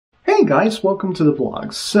guys, welcome to the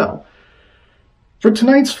vlog. So, for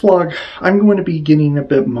tonight's vlog, I'm going to be getting a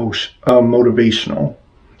bit motivational.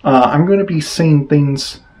 I'm going to be saying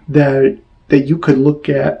things that you could look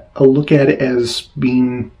at as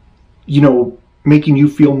being, making you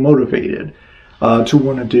feel motivated to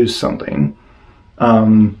want to do something.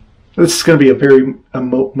 This is going to be a very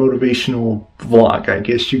motivational vlog, I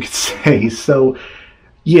guess you could say. So,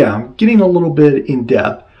 yeah, I'm getting a little bit in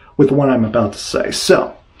depth with what I'm about to say.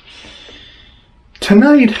 So,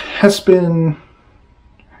 tonight has been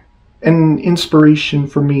an inspiration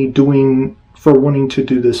for me for wanting to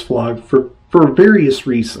do this vlog for various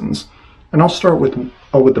reasons. And I'll start with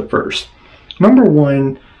the first. Number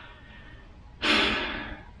one,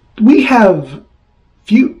 we have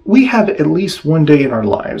at least one day in our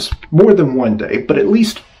lives, more than one day, but at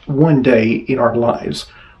least one day in our lives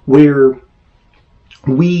where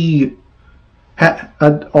we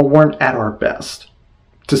weren't at our best,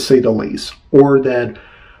 to say the least, or that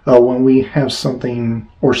when we have something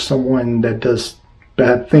or someone that does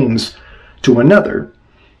bad things to another,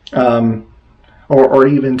 or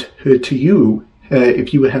even to you,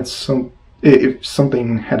 if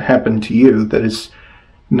something had happened to you that is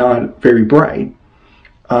not very bright.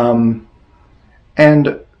 And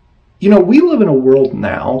we live in a world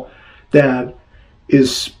now that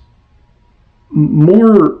is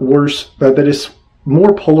that is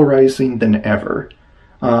more polarizing than ever.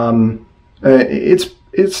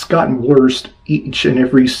 It's gotten worse each and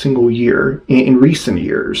every single year in recent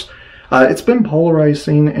years. It's been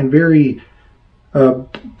polarizing and been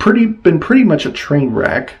pretty much a train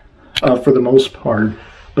wreck for the most part.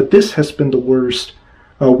 But this has been the worst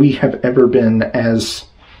we have ever been as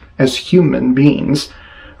human beings.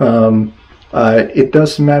 It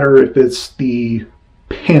doesn't matter if it's the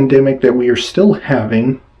pandemic that we are still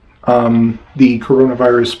having, the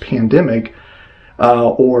coronavirus pandemic,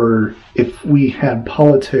 or if we had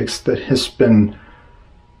politics that has been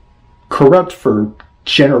corrupt for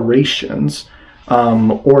generations,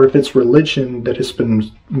 or if it's religion that has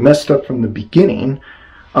been messed up from the beginning,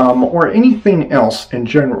 or anything else in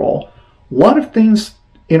general. A lot of things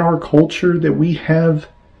in our culture that we have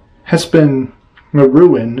has been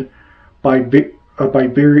ruined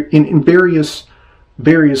in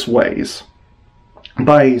various ways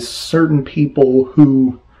by certain people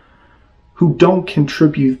who don't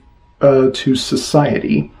contribute to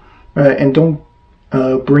society and don't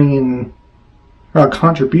bring in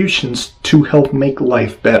contributions to help make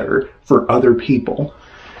life better for other people.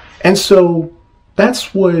 And so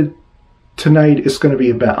that's what tonight is going to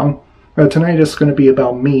be about. Tonight is going to be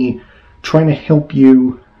about me trying to help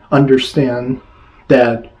you understand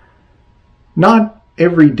that not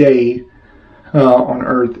every day on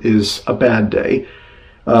earth is a bad day.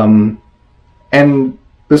 And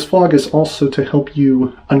this vlog is also to help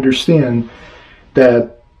you understand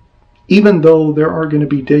that even though there are going to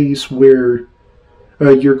be days where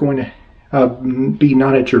you're going to be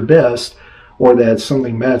not at your best, or that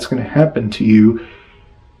something bad's going to happen to you,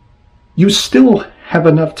 you still have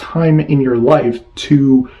enough time in your life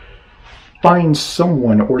to find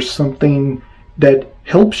someone or something that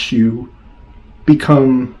helps you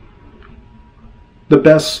become the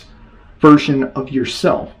best version of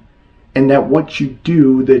yourself, and that what you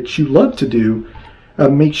do that you love to do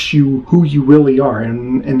makes you who you really are,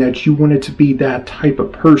 and that you wanted to be that type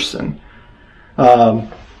of person. Now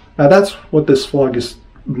that's what this vlog is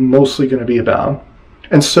mostly going to be about.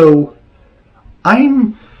 And so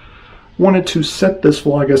I wanted to set this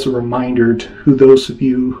vlog as a reminder to those of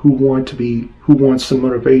you who want some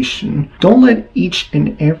motivation. Don't let each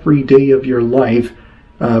and every day of your life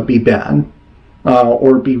be bad.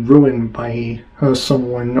 Or be ruined by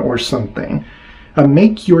someone or something.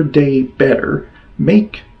 Make your day better.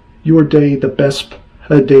 Make your day the best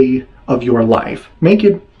day of your life. Make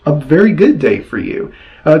it a very good day for you.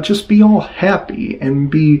 Just be all happy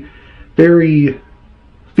and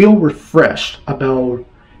feel refreshed about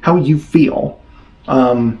how you feel.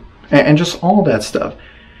 And just all that stuff.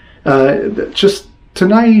 Just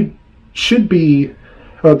tonight should be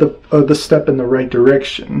the step in the right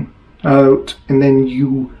direction. And then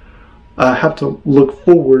you have to look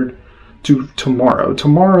forward to tomorrow.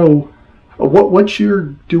 Tomorrow, what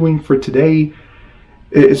you're doing for today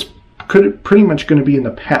is pretty much going to be in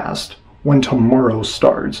the past when tomorrow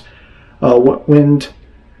starts.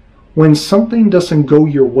 When something doesn't go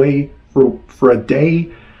your way for a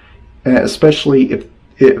day, especially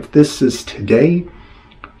if this is today,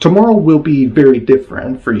 tomorrow will be very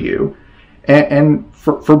different for you, and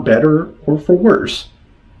for better or for worse.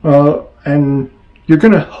 And you're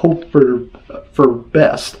going to hope for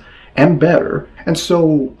best and better. And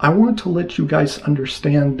so I want to let you guys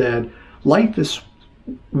understand that Life is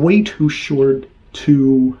way too short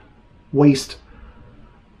to waste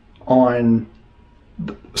on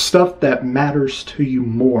stuff that matters to you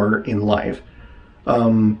more in life.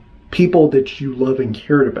 People that you love and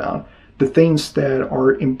cared about, the things that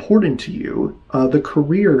are important to you, the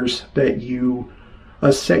careers that you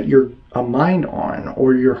set your mind on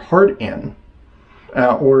or your heart in,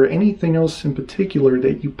 or anything else in particular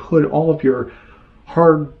that you put all of your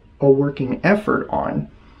hard working effort on,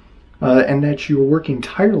 and that you're working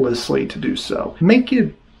tirelessly to do so. Make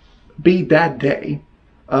it be that day.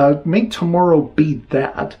 Make tomorrow be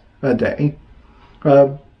that day.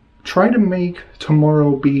 Try to make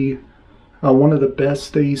tomorrow be one of the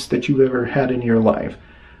best days that you've ever had in your life.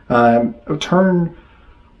 Turn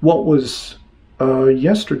what was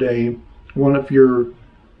yesterday one of your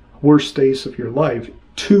worst days of your life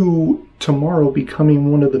to tomorrow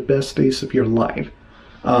becoming one of the best days of your life.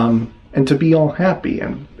 And to be all happy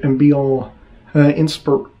and be all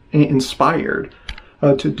inspired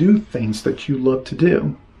to do things that you love to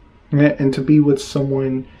do, and to be with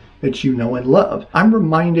someone that you know and love. I'm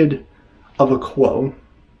reminded of a quote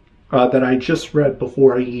that I just read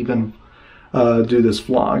before I even do this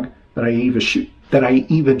vlog, that I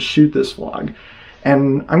even shoot this vlog.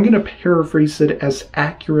 And I'm going to paraphrase it as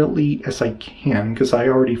accurately as I can, because I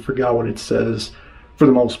already forgot what it says for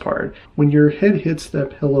the most part. When your head hits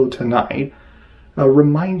that pillow tonight,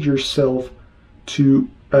 remind yourself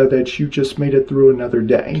that you just made it through another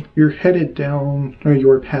day. You're headed down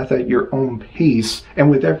your path at your own pace, and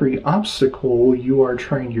with every obstacle, you are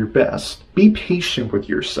trying your best. Be patient with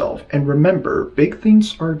yourself, and remember, big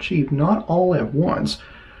things are achieved not all at once,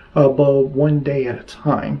 but one day at a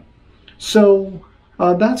time. So,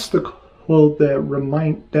 that's the quote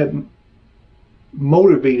that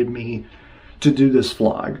motivated me to do this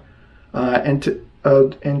vlog, and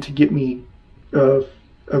to get me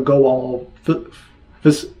go all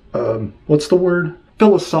what's the word?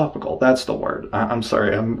 Philosophical. That's the word. I'm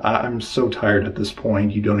sorry. I'm so tired at this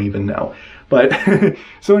point. You don't even know. But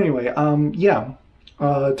so anyway, yeah.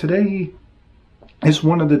 Today is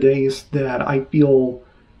one of the days that I feel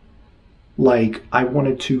like I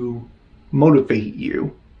wanted to motivate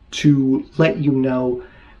you, to let you know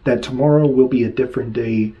that tomorrow will be a different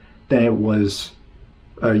day than it was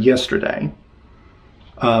yesterday.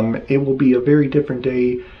 It will be a very different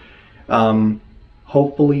day,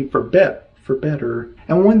 hopefully for better.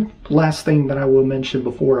 And one last thing that I will mention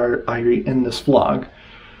before I end this vlog,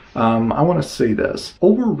 I want to say this.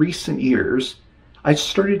 Over recent years, I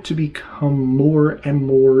started to become more and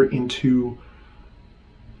more into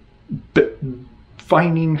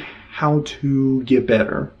finding how to get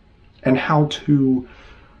better, and how to,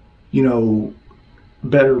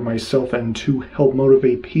 better myself, and to help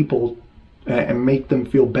motivate people and make them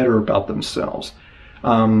feel better about themselves.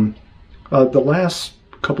 The last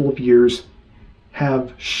couple of years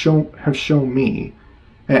have shown me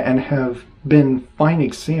and have been fine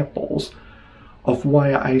examples of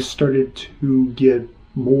why I started to get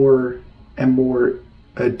more and more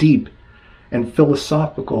deep and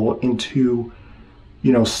philosophical into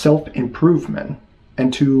self-improvement,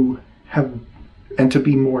 and to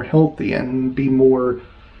be more healthy, and be more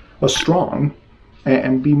strong,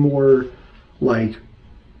 and be more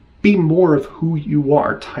of who you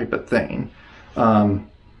are type of thing.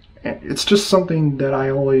 It's just something that I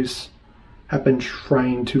always have been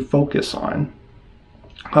trying to focus on,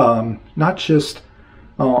 not just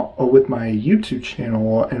with my YouTube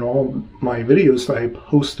channel and all my videos that I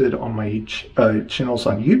posted on my channels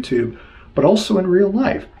on YouTube, but also in real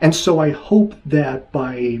life. And so I hope that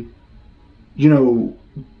by,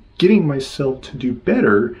 getting myself to do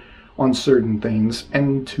better on certain things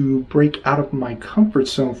and to break out of my comfort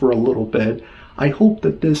zone for a little bit, I hope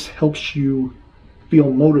that this helps you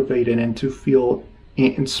feel motivated and to feel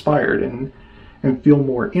inspired and feel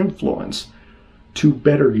more influence to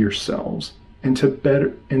better yourselves, and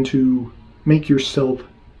to make yourself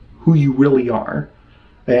who you really are,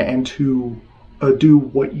 and to do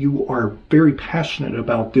what you are very passionate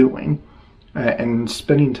about doing, and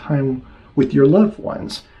spending time with your loved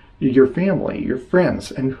ones, your family, your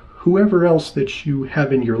friends, and whoever else that you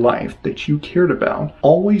have in your life that you cared about.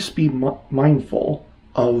 Always be mindful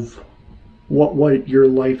of what your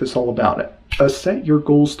life is all about. Set your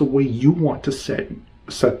goals the way you want to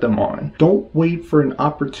set them on. Don't wait for an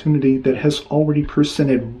opportunity that has already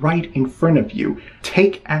presented right in front of you.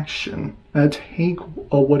 Take action. Take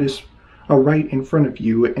what is right in front of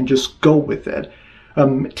you and just go with it.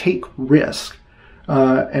 Take risk,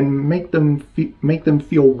 and make them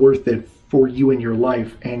feel worth it for you and your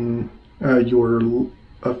life, and your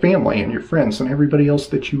family and your friends and everybody else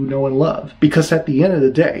that you know and love. Because at the end of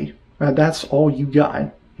the day, that's all you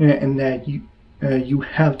got, and that you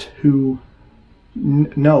have to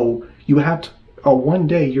know, you have to, one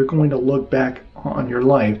day you're going to look back on your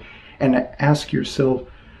life and ask yourself,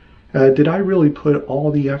 did I really put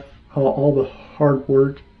all the hard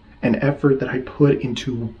work and effort that I put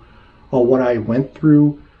into what I went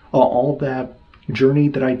through, all that journey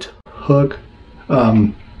that I took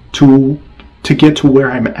to get to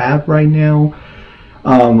where I'm at right now,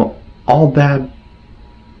 all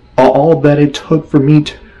that it took for me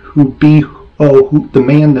to be the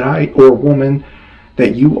man that or woman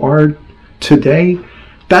that you are today?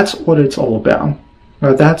 That's what it's all about.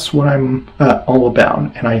 That's what I'm all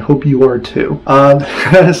about, and I hope you are too.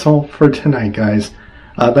 That is all for tonight, guys.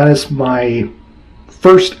 That is my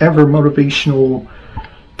first ever motivational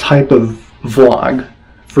type of vlog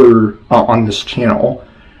for on this channel.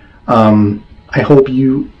 I hope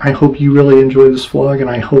you really enjoy this vlog, and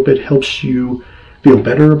I hope it helps you feel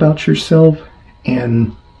better about yourself,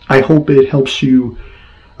 and I hope it helps you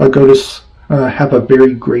go to have a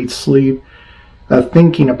very great sleep,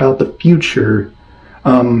 thinking about the future,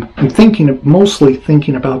 and mostly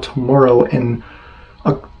thinking about tomorrow, and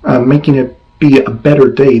making it be a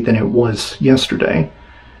better day than it was yesterday.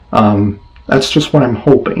 That's just what I'm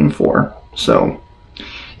hoping for. So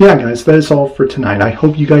yeah, guys, that is all for tonight. I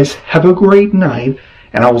hope you guys have a great night,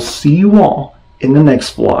 and I will see you all in the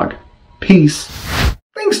next vlog. Peace.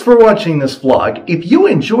 Thanks for watching this vlog. If you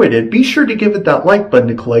enjoyed it, be sure to give it that like button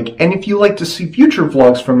to click, and if you'd like to see future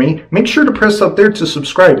vlogs from me, make sure to press up there to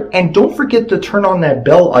subscribe, and don't forget to turn on that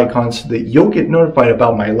bell icon so that you'll get notified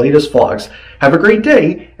about my latest vlogs. Have a great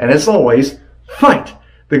day, and as always, fight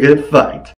the good fight.